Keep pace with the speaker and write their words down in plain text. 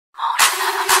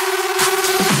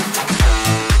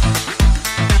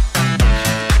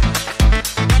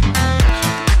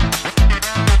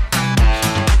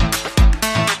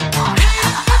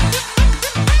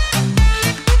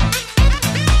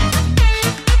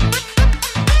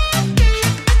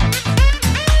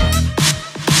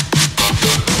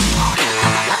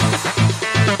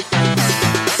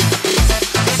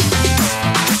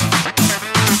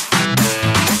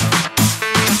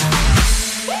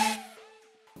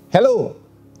Hello,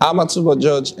 I'm Atubo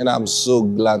George, and I'm so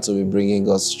glad to be bringing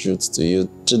God's truth to you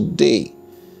today.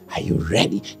 Are you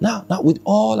ready? Now, with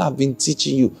all I've been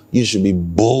teaching you, you should be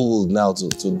bold now to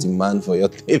demand for your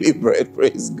daily bread.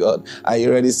 Praise God. Are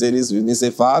you ready? Say this with me. Say,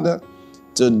 Father,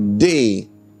 today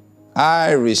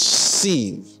I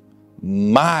receive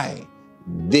my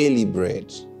daily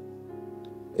bread.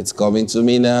 It's coming to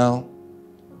me now.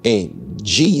 In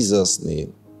Jesus'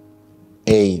 name,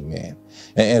 amen.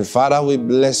 And Father, we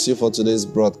bless you for today's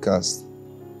broadcast.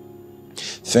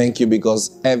 Thank you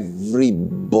because every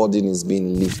burden is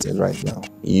being lifted right now.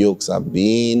 Yokes are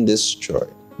being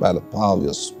destroyed by the power of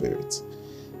your Spirit.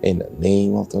 In the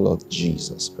name of the Lord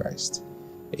Jesus Christ.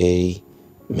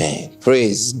 Amen.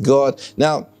 Praise God.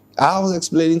 Now, I was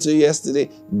explaining to you yesterday,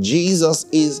 Jesus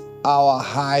is our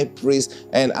high priest,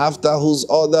 and after whose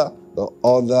order? The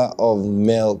order of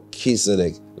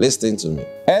Melchizedek. Listen to me.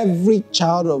 Every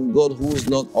child of God who is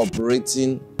not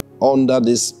operating under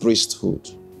this priesthood,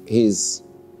 his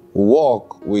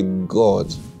walk with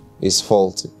God is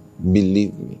faulty.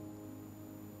 Believe me.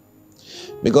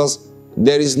 Because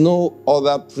there is no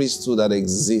other priesthood that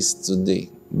exists today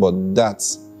but that.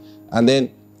 And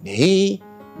then he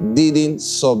didn't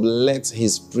sublet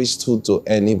his priesthood to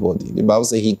anybody. The Bible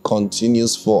says he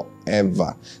continues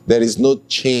forever. There is no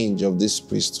change of this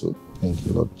priesthood. Thank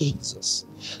you, Lord Jesus.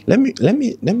 Let me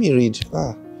read.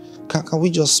 Can we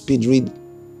just speed read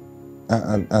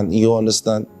and you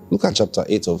understand? Look at chapter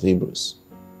 8 of Hebrews.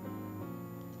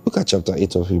 Look at chapter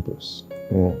 8 of Hebrews.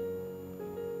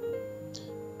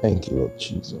 Thank you, Lord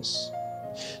Jesus.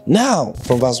 Now,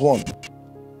 from verse 1.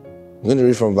 I'm going to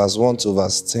read from verse 1 to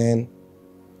verse 10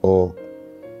 or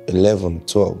 11,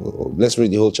 12. Let's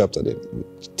read the whole chapter then.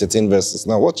 13 verses.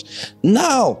 Now watch.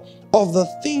 Now, of the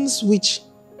things which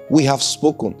we have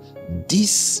spoken,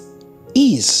 this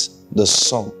is the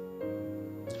sum.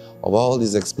 Of all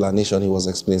this explanation, he was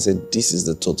explaining, said, this is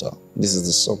the total. This is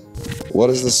the sum. What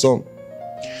is the sum?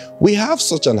 We have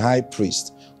such an high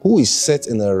priest who is set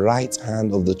in the right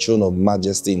hand of the throne of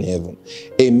majesty in heaven,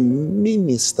 a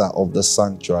minister of the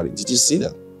sanctuary. Did you see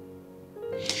that?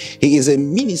 He is a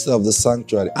minister of the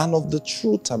sanctuary and of the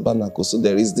true tabernacle. So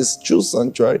there is this true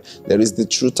sanctuary, there is the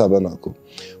true tabernacle,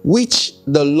 which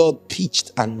the Lord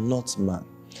pitched and not man.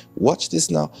 Watch this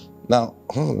now. Now,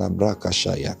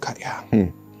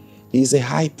 he is a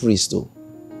high priest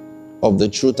of the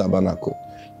true tabernacle.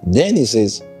 Then he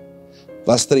says,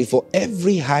 verse 3, for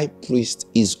every high priest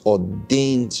is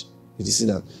ordained, did you see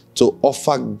that, to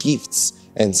offer gifts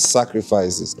and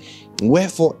sacrifices.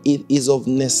 Wherefore it is of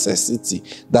necessity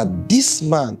that this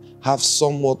man have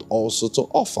somewhat also to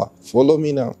offer. Follow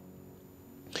me now.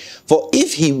 For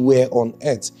if he were on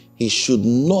earth, he should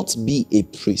not be a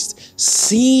priest,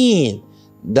 seeing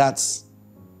that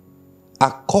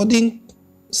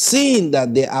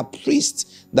there are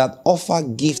priests that offer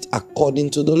gift according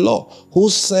to the law, who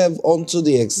serve unto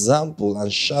the example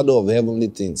and shadow of heavenly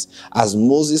things, as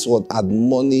Moses was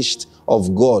admonished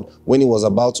of God when he was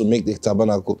about to make the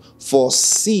tabernacle. For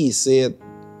see, said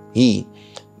he,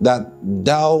 that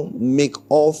thou make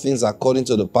all things according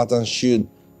to the pattern shewed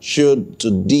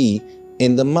to thee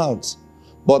in the mount.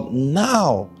 But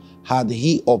now had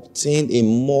he obtained a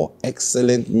more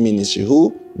excellent ministry.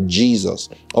 Who? Jesus.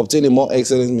 Obtained a more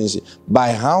excellent ministry.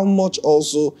 By how much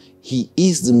also he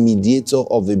is the mediator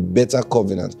of a better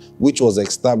covenant, which was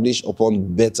established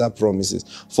upon better promises.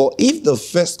 For if the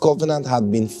first covenant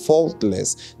had been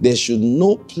faultless, there should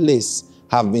no place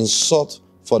have been sought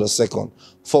for the second.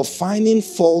 For finding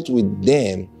fault with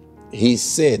them, he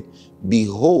said,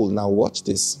 behold, now watch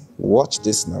this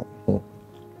now.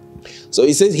 So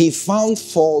he says he found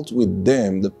fault with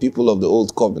them, the people of the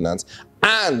old covenant,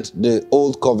 and the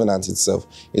old covenant itself.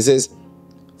 He says,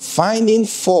 finding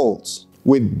fault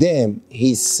with them,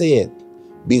 he said,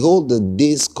 behold, the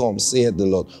days come, saith the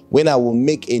Lord, when I will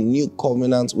make a new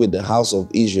covenant with the house of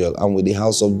Israel and with the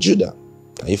house of Judah.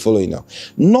 Are you following now?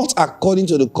 Not according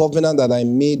to the covenant that I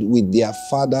made with their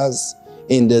fathers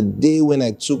in the day when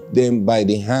I took them by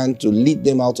the hand to lead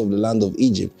them out of the land of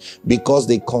Egypt, because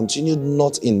they continued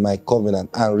not in my covenant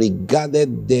and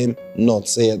regarded them not,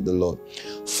 saith the Lord.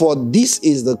 For this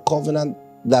is the covenant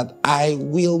that I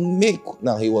will make.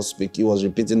 Now he was speaking, he was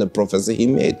repeating the prophecy he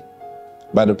made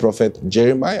by the prophet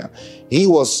Jeremiah.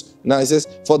 Now he says,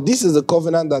 for this is the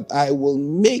covenant that I will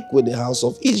make with the house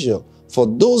of Israel. For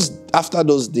those, after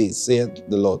those days, saith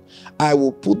the Lord, I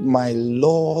will put my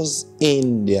laws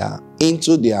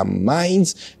into their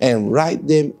minds and write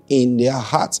them in their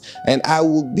hearts. And I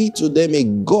will be to them a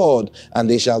God, and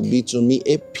they shall be to me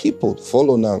a people.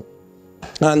 Follow now.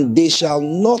 And they shall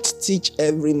not teach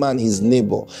every man his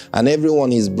neighbor and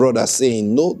everyone his brother,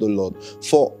 saying, know the Lord.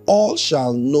 For all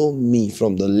shall know me,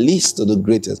 from the least to the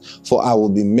greatest. For I will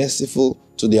be merciful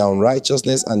to their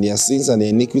unrighteousness, and their sins and their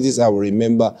iniquities I will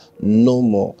remember no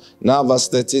more. Now verse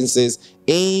 13 says,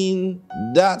 in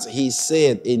that he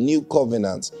said a new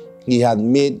covenant, he had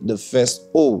made the first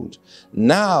old.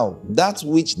 Now that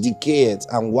which decayeth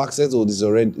and waxeth old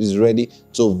is ready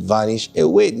to vanish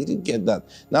away. Did you get that?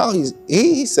 Now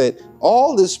he said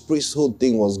all this priesthood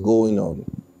thing was going on.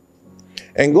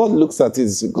 And God looks at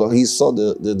it because he saw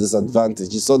the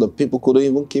disadvantage. He saw the people couldn't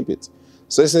even keep it.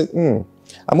 So he said,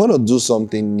 I'm going to do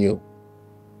something new.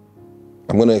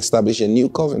 I'm going to establish a new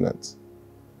covenant.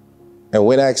 And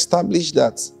when I establish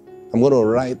that, I'm going to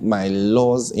write my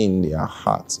laws in their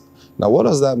hearts. Now, what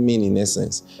does that mean in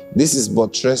essence? This is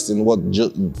buttressed in what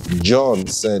John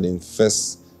said in 1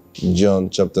 John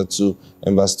chapter 2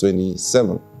 and verse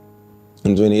 27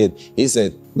 and 28. He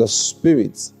said, the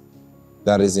Spirit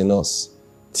that is in us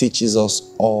teaches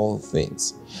us all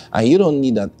things. And you don't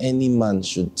need that any man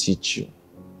should teach you.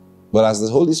 But as the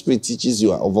Holy Spirit teaches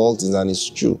you of all things and it's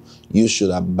true, you should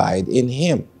abide in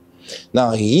him.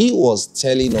 Now, he was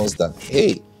telling us that,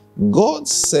 hey, God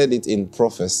said it in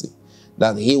prophecy,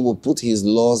 that he will put his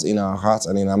laws in our hearts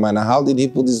and in our mind. Now, how did he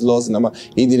put his laws in our mind?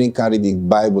 He didn't carry the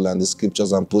Bible and the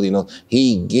scriptures and put it in us.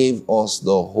 He gave us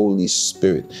the Holy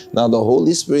Spirit. Now, the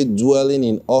Holy Spirit dwelling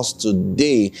in us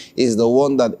today is the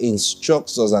one that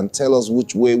instructs us and tells us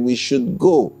which way we should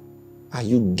go. Are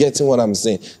you getting what I'm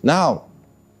saying? Now,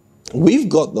 we've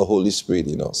got the Holy Spirit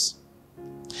in us.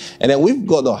 And then we've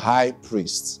got the high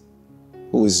priest,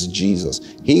 who is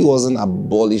Jesus. He wasn't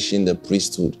abolishing the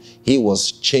priesthood. He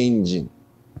was changing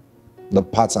the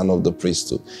pattern of the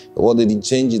priesthood. What did he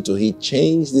change it to? He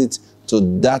changed it to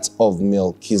that of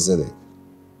Melchizedek.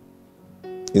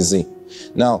 You see?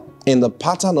 Now, in the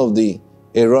pattern of the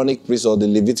Aaronic priesthood or the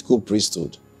Levitical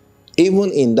priesthood,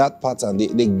 even in that pattern, they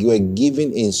were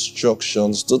given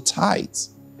instructions to tithe.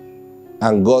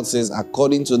 And God says,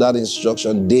 according to that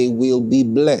instruction, they will be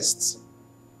blessed.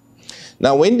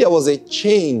 Now, when there was a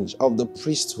change of the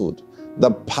priesthood, the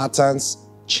patterns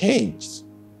changed.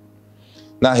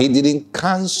 Now, he didn't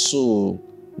cancel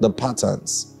the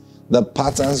patterns. The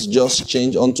patterns just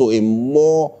changed onto a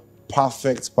more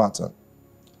perfect pattern.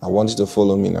 I want you to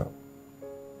follow me now.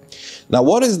 Now,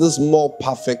 what is this more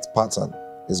perfect pattern?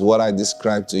 Is what I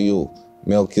described to you.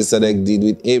 Melchizedek did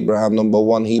with Abraham. Number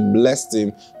one, he blessed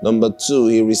him. Number two,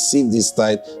 he received his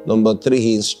tithe. Number three,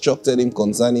 he instructed him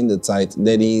concerning the tithe.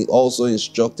 Then he also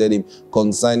instructed him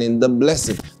concerning the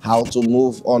blessing, how to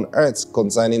move on earth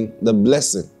concerning the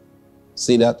blessing.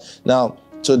 See that? Now,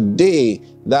 today,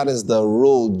 that is the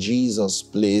role Jesus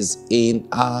plays in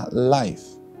our life.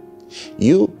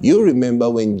 You remember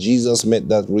when Jesus met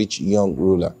that rich young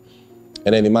ruler?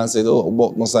 And then the man said, oh,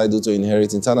 what must I do to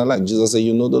inherit eternal life? Jesus said,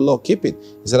 you know the law, keep it.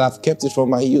 He said, I've kept it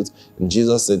from my youth. And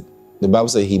Jesus said, the Bible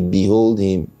said he beheld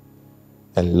him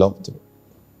and loved him.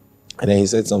 And then he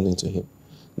said something to him.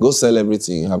 Go sell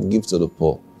everything you have, give to the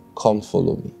poor. Come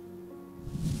follow me.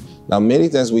 Now, many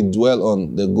times we dwell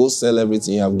on the go sell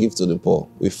everything you have, give to the poor.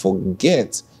 We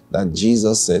forget that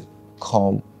Jesus said,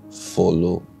 come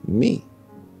follow me.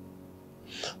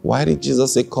 Why did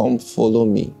Jesus say, come follow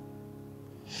me?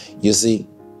 You see,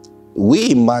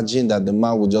 we imagine that the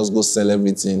man would just go sell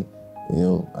everything,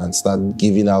 and start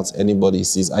giving out anybody he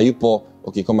sees. Are you poor?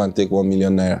 Okay, come and take 1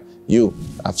 million naira. You,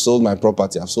 I've sold my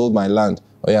property, I've sold my land.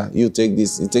 Oh yeah, you take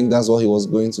this. You think that's what he was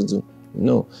going to do?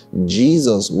 No,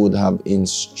 Jesus would have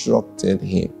instructed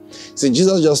him. See,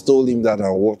 Jesus just told him that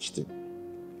and watched him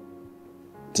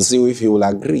to see if he will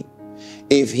agree.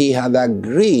 If he had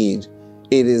agreed,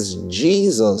 it is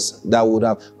Jesus that would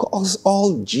have, because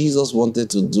all Jesus wanted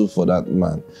to do for that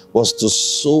man was to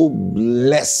so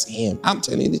bless him. I'm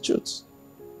telling you the truth.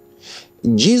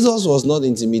 Jesus was not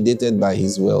intimidated by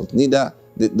his wealth. Neither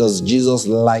does Jesus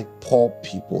like poor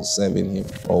people serving him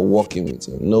or working with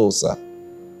him. No, sir.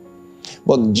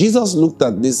 But Jesus looked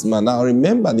at this man. Now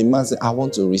remember, the man said, I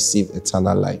want to receive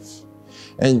eternal life.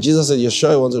 And Jesus said, you're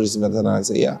sure you want to receive eternal life? I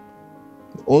said, yeah.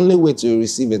 The only way to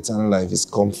receive eternal life is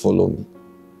come follow me.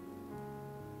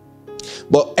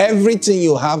 But everything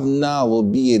you have now will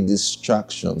be a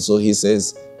distraction. So he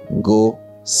says, go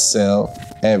sell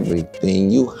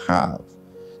everything you have.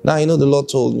 Now, you know, the Lord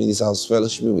told me this. I was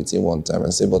fellowshipping with him one time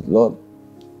and said, but Lord,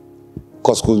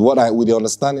 because with the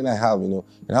understanding I have, you know,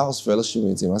 and I was fellowshipping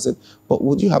with him, I said, but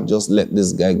would you have just let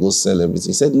this guy go sell everything?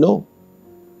 He said, no.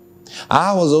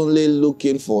 I was only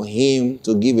looking for him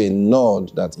to give a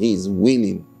nod that he is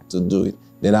willing to do it.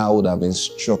 Then I would have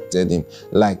instructed him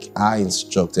like I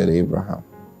instructed Abraham.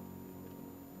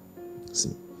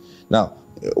 See? Now,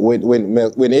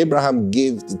 when Abraham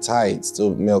gave the tithes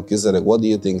to Melchizedek, what do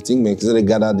you think? Think Melchizedek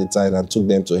gathered the tithe and took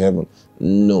them to heaven?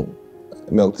 No.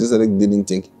 Melchizedek didn't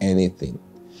take anything.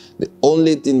 The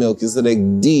only thing Melchizedek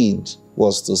did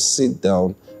was to sit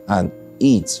down and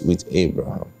eat with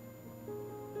Abraham.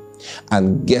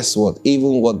 And guess what?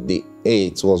 Even what they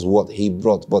ate was what he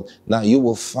brought. But now you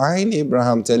will find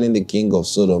Abraham telling the king of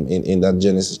Sodom in that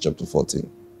Genesis chapter 14.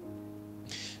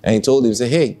 And he told him, say,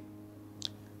 hey,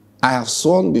 I have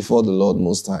sworn before the Lord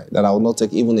Most High that I will not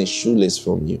take even a shoelace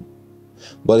from you.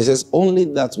 But he says, only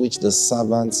that which the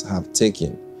servants have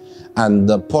taken, and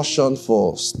the portion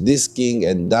for this king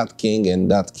and that king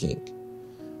and that king.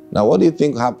 Now, what do you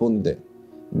think happened there?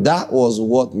 That was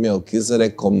what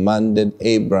Melchizedek commanded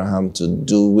Abraham to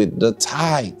do with the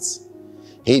tithes.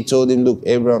 He told him, look,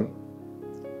 Abraham,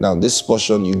 now this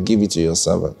portion, you give it to your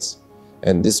servants.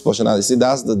 And this portion, now you see,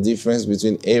 that's the difference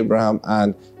between Abraham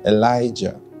and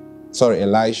Elisha.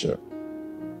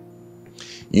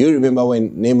 You remember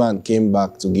when Naaman came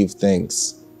back to give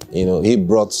thanks, you know, he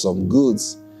brought some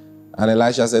goods. And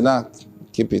Elisha said, nah,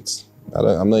 keep it.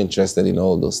 I'm not interested in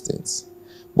all those things.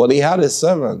 But he had a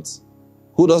servant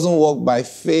who doesn't walk by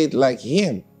faith like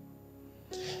him.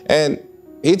 And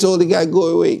he told the guy, go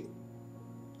away.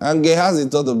 And Gehazi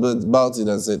thought about it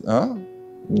and said, huh?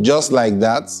 Just like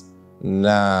that?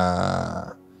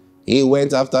 Nah. He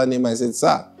went after Naaman and said,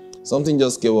 sir, something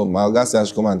just came up. My guy said I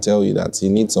should come and tell you that he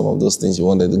needs some of those things you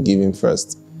wanted to give him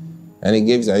first. And he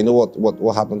gave it. You know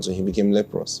what happened to him? He became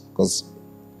leprous because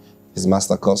his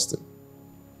master cursed him.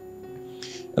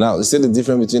 And now, you see the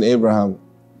difference between Abraham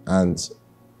and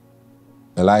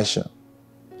Elisha.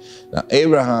 Now,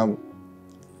 Abraham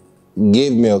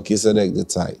gave Melchizedek the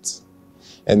tithe.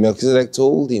 And Melchizedek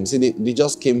told him, see, they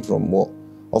just came from war.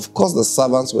 Of course, the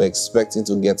servants were expecting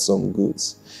to get some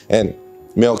goods. And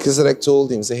Melchizedek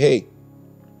told him, say, hey,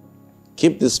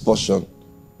 keep this portion.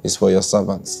 It's for your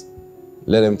servants.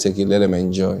 Let them take it. Let them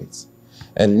enjoy it.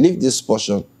 And leave this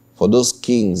portion for those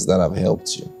kings that have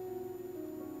helped you.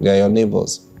 They are your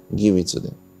neighbors. Give it to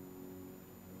them.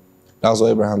 That's what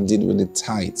Abraham did with the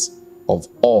tithes of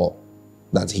all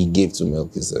that he gave to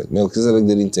Melchizedek. Melchizedek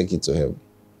didn't take it to heaven.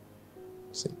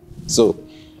 See? So,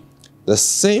 the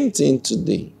same thing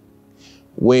today.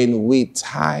 When we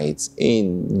tithe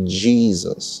in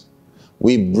Jesus,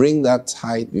 we bring that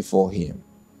tithe before him.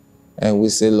 And we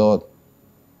say, Lord,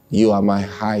 you are my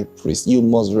high priest. You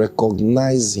must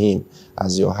recognize him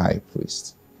as your high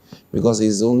priest. Because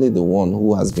he's only the one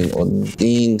who has been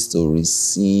ordained to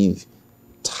receive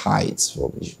tithes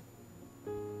from you.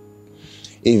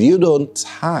 If you don't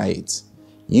tithe,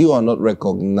 you are not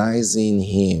recognizing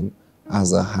him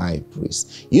as a high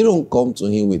priest. You don't come to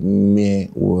him with mere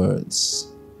words.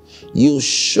 You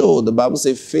show, the Bible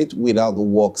says, faith without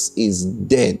works is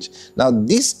dead. Now,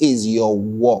 this is your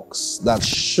works that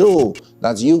show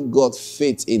that you've got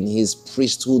faith in his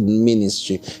priesthood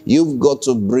ministry. You've got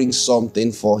to bring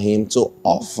something for him to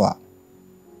offer.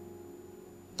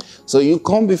 So you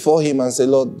come before him and say,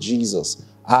 Lord Jesus,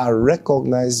 I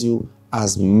recognize you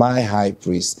as my high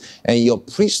priest. And your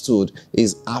priesthood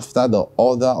is after the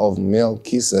order of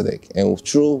Melchizedek, and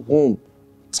through whom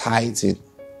tithing,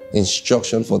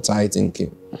 instruction for tithing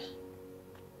came.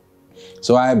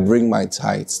 So I bring my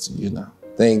tithes to you now.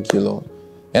 Thank you, Lord.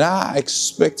 And I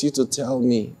expect you to tell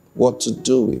me what to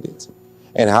do with it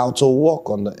and how to walk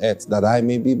on the earth that I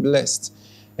may be blessed.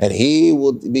 And he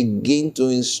will begin to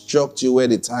instruct you where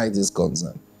the tithe is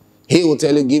concerned. He will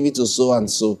tell you, give it to so and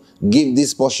so. Give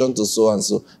this portion to so and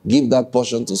so. Give that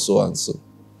portion to so and so.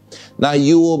 Now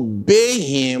you obey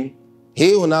him.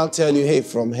 He will now tell you, hey,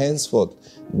 from henceforth,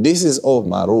 this is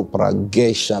Maru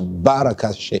Pragesha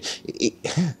Barakashe.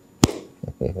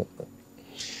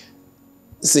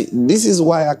 See, this is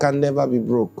why I can never be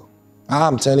broke.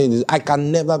 I'm telling you this, I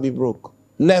can never be broke.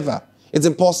 Never. It's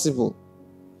impossible.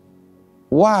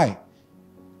 Why?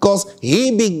 Because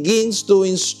he begins to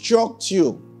instruct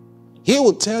you. He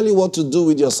will tell you what to do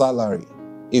with your salary.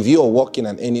 If you are working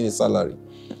and earning a salary,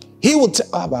 he will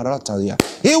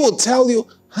tell you,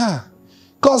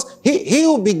 because he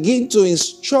will begin to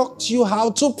instruct you how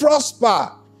to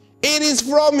prosper. It is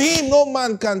from him. No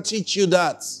man can teach you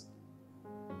that.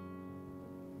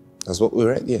 That's what we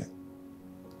read here.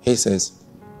 He says,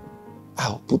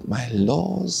 I'll put my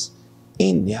laws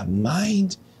in their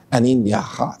mind and in their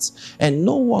hearts. And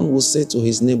no one will say to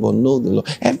his neighbor, know the law.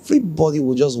 Everybody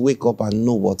will just wake up and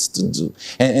know what to do.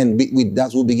 With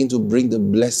that, we'll begin to bring the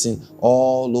blessing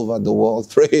all over the world.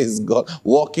 Praise God.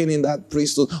 Walking in that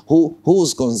priesthood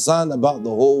who's concerned about the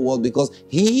whole world, because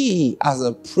he, as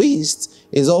a priest,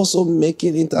 is also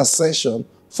making intercession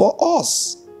for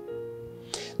us.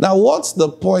 Now, what's the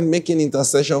point making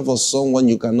intercession for someone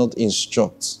you cannot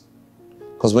instruct?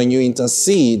 Because when you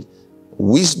intercede,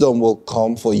 wisdom will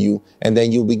come for you, and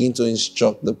then you begin to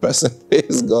instruct the person.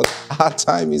 Praise God. Our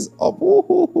time is up.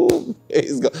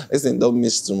 Praise God. Listen, don't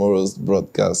miss tomorrow's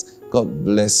broadcast. God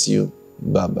bless you.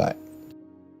 Bye-bye.